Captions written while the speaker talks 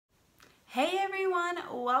Hey everyone,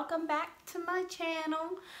 welcome back to my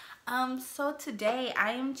channel. So today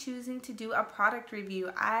I am choosing to do a product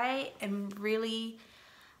review. I'm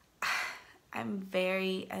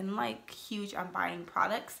huge on buying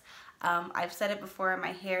products. I've said it before,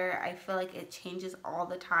 my hair, I feel like it changes all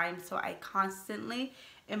the time, so I constantly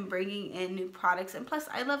am bringing in new products, and plus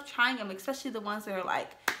I love trying them, especially the ones that are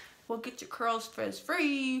like, we'll get your curls frizz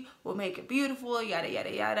free, we'll make it beautiful, yada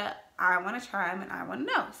yada yada. I want to try them and I want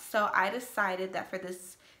to know. So I decided that for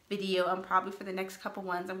this video, and probably for the next couple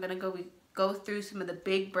ones, I'm going to go through some of the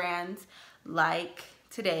big brands like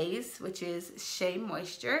today's, which is Shea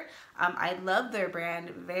Moisture. I love their brand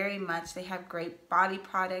very much. They have great body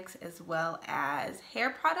products as well as hair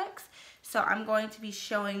products. So I'm going to be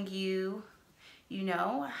showing you,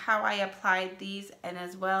 how I applied these, and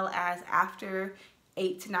as well as after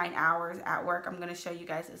 8 to 9 hours at work, I'm going to show you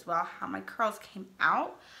guys as well how my curls came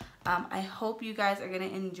out. I hope you guys are going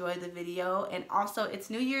to enjoy the video, and also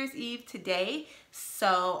it's New Year's Eve today,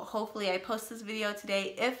 so hopefully I post this video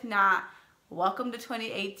today. If not, welcome to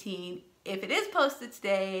 2018. If it is posted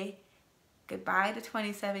today, goodbye to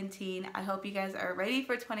 2017. I hope you guys are ready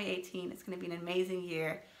for 2018. It's going to be an amazing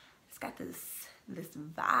year. It's got this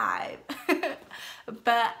vibe.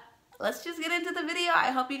 But let's just get into the video.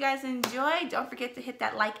 I hope you guys enjoy. Don't forget to hit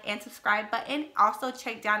that like and subscribe button. Also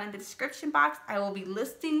check down in the description box. I will be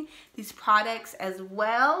listing these products as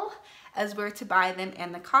well as where to buy them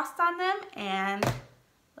and the cost on them. And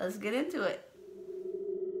let's get into it.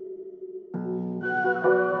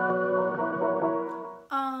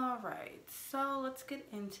 Alright, so let's get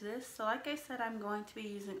into this. So like I said, I'm going to be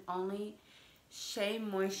using only Shea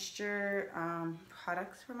Moisture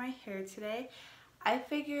products for my hair today. I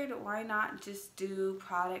figured why not just do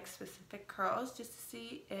product specific curls just to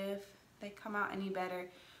see if they come out any better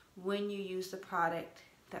when you use the product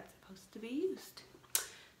that's supposed to be used.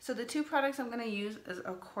 So the two products I'm going to use is,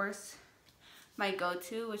 of course, my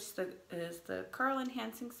go-to, which is the Curl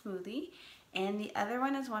Enhancing Smoothie, and the other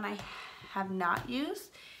one is one I have not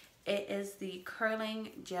used. It is the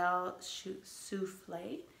Curling Gel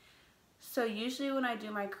Souffle. So usually when I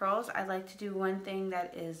do my curls, I like to do one thing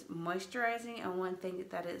that is moisturizing and one thing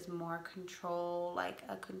that is more control, like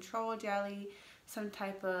a control jelly, some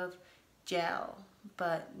type of gel,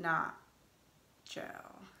 but not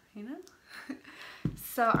gel, you know?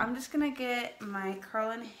 So I'm just going to get my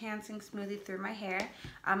Curl Enhancing Smoothie through my hair.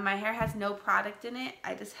 My hair has no product in it.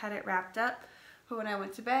 I just had it wrapped up for when I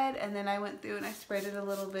went to bed, and then I went through and I sprayed it a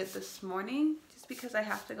little bit this morning just because I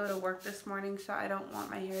have to go to work this morning, so I don't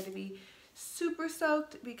want my hair to be super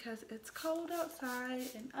soaked because it's cold outside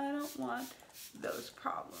and I don't want those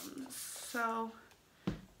problems. So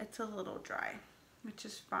it's a little dry, which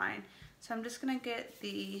is fine. So I'm just going to get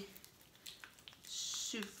the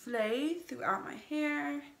souffle throughout my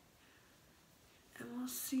hair, and we'll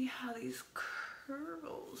see how these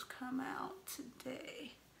curls come out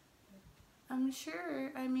today. I'm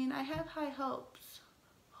sure, I mean, I have high hopes.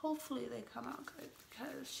 Hopefully they come out good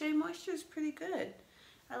because Shea Moisture is pretty good.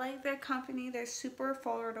 I like their company. They're super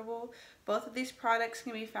affordable. Both of these products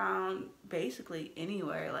can be found basically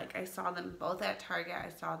anywhere. Like, I saw them both at Target. I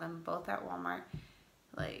saw them both at Walmart.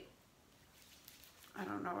 Like, I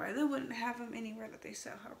don't know why they wouldn't have them anywhere that they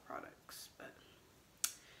sell her products. But,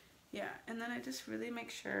 yeah. And then I just really make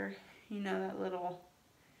sure, that little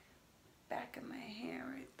back of my hair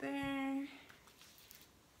right there.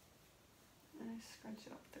 And I scrunch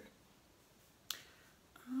it up there.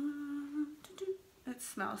 It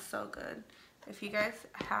smells so good. If you guys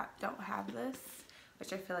don't have this,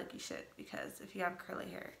 which I feel like you should, because if you have curly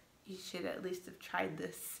hair, you should at least have tried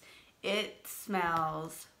this. It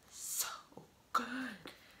smells so good.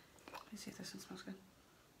 Let me see if this one smells good.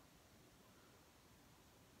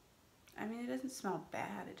 I mean, it doesn't smell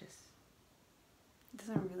bad. It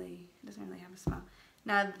doesn't really have a smell.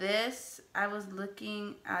 Now this, I was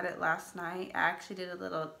looking at it last night. I actually did a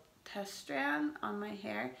little test strand on my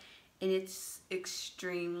hair, and it's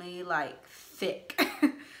extremely thick.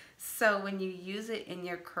 So when you use it in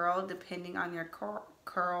your curl, depending on your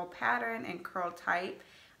curl pattern and curl type,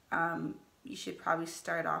 you should probably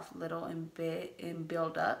start off little and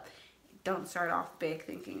build up. Don't start off big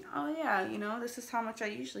thinking, oh yeah, this is how much I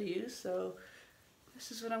usually use, so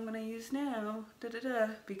this is what I'm gonna use now,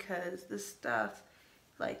 because this stuff,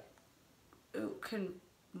 it can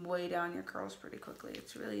weigh down your curls pretty quickly.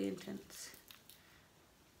 It's really intense.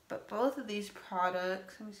 But both of these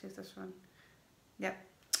products, let me see if this one, yep,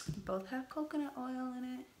 both have coconut oil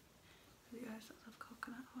in it. You guys love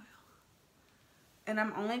coconut oil. And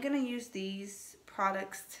I'm only going to use these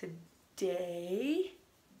products today.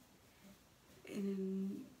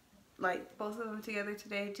 And like both of them together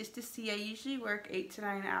today just to see. I usually work 8 to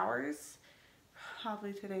 9 hours,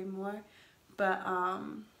 probably today more, but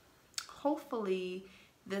hopefully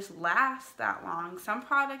this lasts that long. Some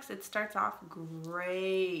products, it starts off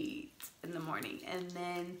great in the morning, and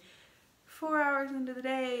then 4 hours into the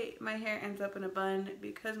day my hair ends up in a bun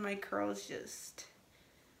because my curls just,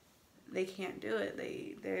 they can't do it.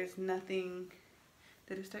 There's nothing,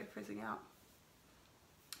 they just start frizzing out.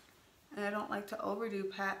 And I don't like to overdo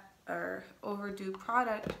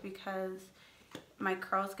product because my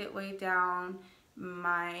curls get way down,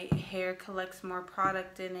 my hair collects more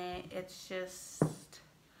product in it. It's just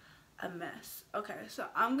a mess. Okay, so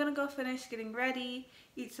I'm gonna go finish getting ready,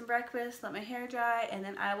 eat some breakfast, let my hair dry, and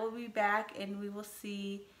then I will be back and we will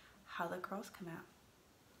see how the curls come out.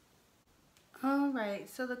 Alright,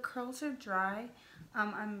 so the curls are dry.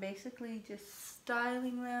 I'm basically just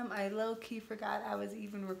styling them. I low-key forgot I was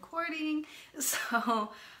even recording, so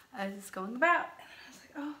I was just going about. And I was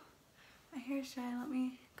like, oh, my hair's dry, let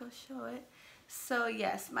me go show it. So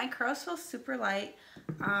yes, my curls feel super light.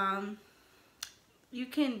 You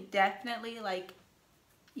can definitely, like,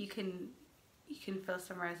 you can feel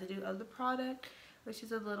some residue of the product, which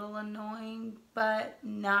is a little annoying, but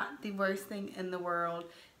not the worst thing in the world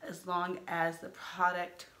as long as the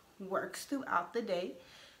product works throughout the day.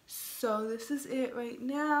 So this is it right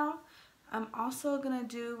now. I'm also gonna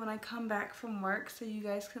do when I come back from work so you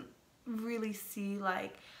guys can really see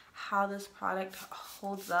like how this product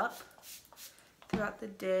holds up throughout the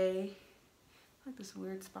day. Like this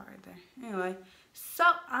weird spot right there. Anyway, so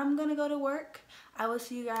I'm gonna go to work. I will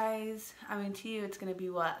see you guys, I mean to you it's gonna be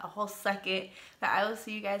what, a whole second, but I will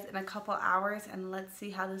see you guys in a couple hours and let's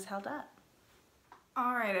see how this held up.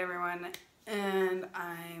 Alright everyone, and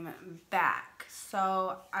I'm back.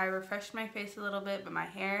 So I refreshed my face a little bit, but my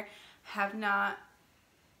hair have not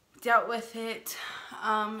dealt with it.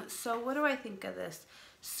 So what do I think of this?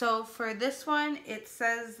 So for this one, it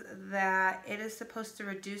says that it is supposed to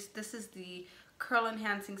reduce, this is the curl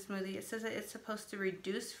enhancing smoothie. It says that it's supposed to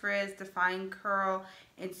reduce frizz, define curl,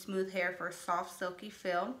 and smooth hair for a soft silky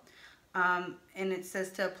feel. And it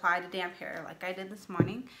says to apply to damp hair like I did this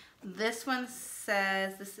morning. This one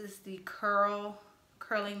says, this is the curling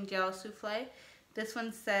Gel Souffle. This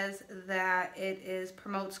one says that it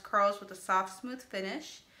promotes curls with a soft, smooth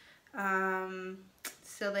finish.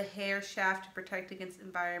 Seal the hair shaft to protect against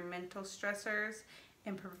environmental stressors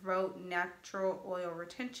and promote natural oil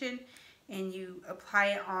retention. And you apply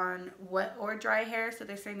it on wet or dry hair. So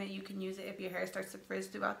they're saying that you can use it if your hair starts to frizz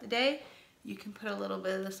throughout the day. You can put a little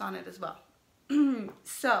bit of this on it as well.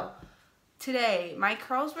 So today, my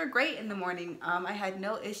curls were great in the morning. I had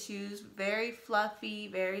no issues, very fluffy,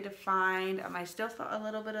 very defined. I still felt a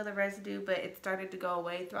little bit of the residue, but it started to go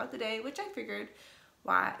away throughout the day, which I figured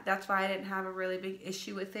that's why I didn't have a really big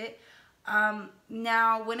issue with it.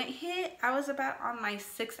 Now, when it hit, I was about on my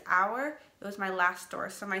 6th hour. It was my last store,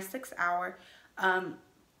 so my 6th hour. I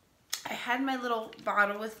had my little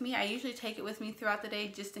bottle with me. I usually take it with me throughout the day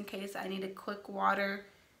just in case I need a quick water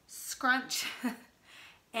scrunch.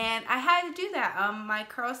 And I had to do that. My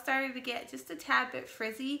curls started to get just a tad bit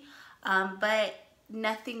frizzy, but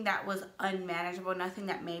nothing that was unmanageable, nothing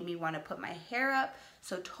that made me want to put my hair up.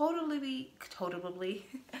 So totally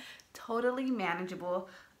manageable.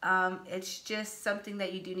 It's just something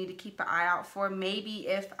that you do need to keep an eye out for. Maybe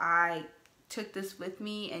if I took this with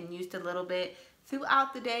me and used a little bit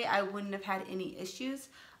throughout the day, I wouldn't have had any issues.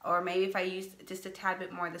 Or maybe if I used just a tad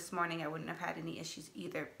bit more this morning, I wouldn't have had any issues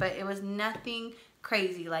either. But it was nothing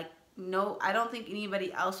crazy. Like, no, I don't think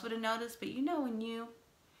anybody else would have noticed. But you know when you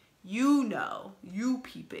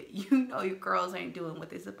peep it. You know your girls ain't doing what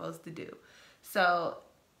they're supposed to do. So,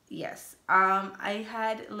 yes. I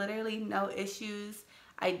had literally no issues.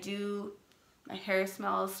 My hair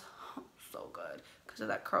smells so good because of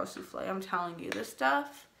that curl souffle. I'm telling you, this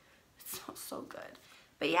stuff, it smells so good.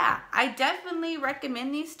 But yeah, I definitely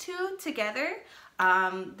recommend these two together.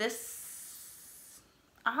 I'll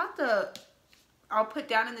put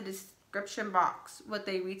down in the description box what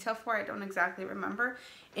they retail for. I don't exactly remember,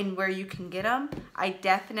 and where you can get them. I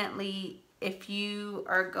definitely, if you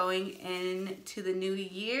are going into the new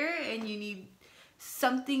year and you need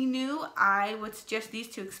something new, I would suggest these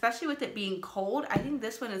two, especially with it being cold. I think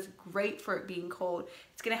this one is great for it being cold.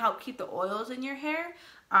 It's going to help keep the oils in your hair.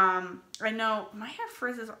 I know my hair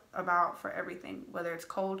frizzes about for everything, whether it's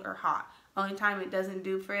cold or hot. Only time it doesn't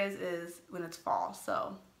do frizz is when it's fall,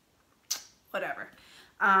 so whatever.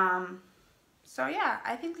 So yeah,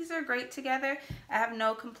 I think these are great together. I have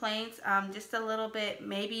no complaints. Just a little bit,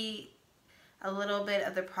 maybe a little bit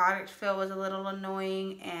of the product feel was a little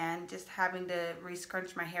annoying, and just having to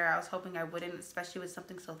re-scrunch my hair, I was hoping I wouldn't, especially with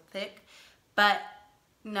something so thick. But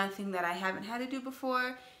nothing that I haven't had to do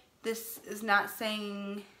before. This is not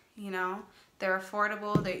saying, you know, they're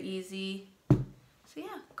affordable, they're easy. So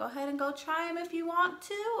yeah, go ahead and go try them if you want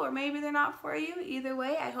to, or maybe they're not for you. Either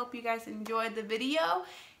way, I hope you guys enjoyed the video.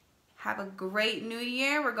 Have a great new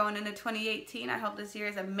year. We're going into 2018. I hope this year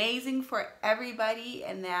is amazing for everybody,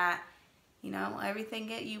 and that, you know, everything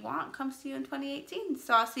that you want comes to you in 2018.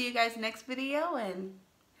 So I'll see you guys next video, and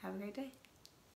have a great day.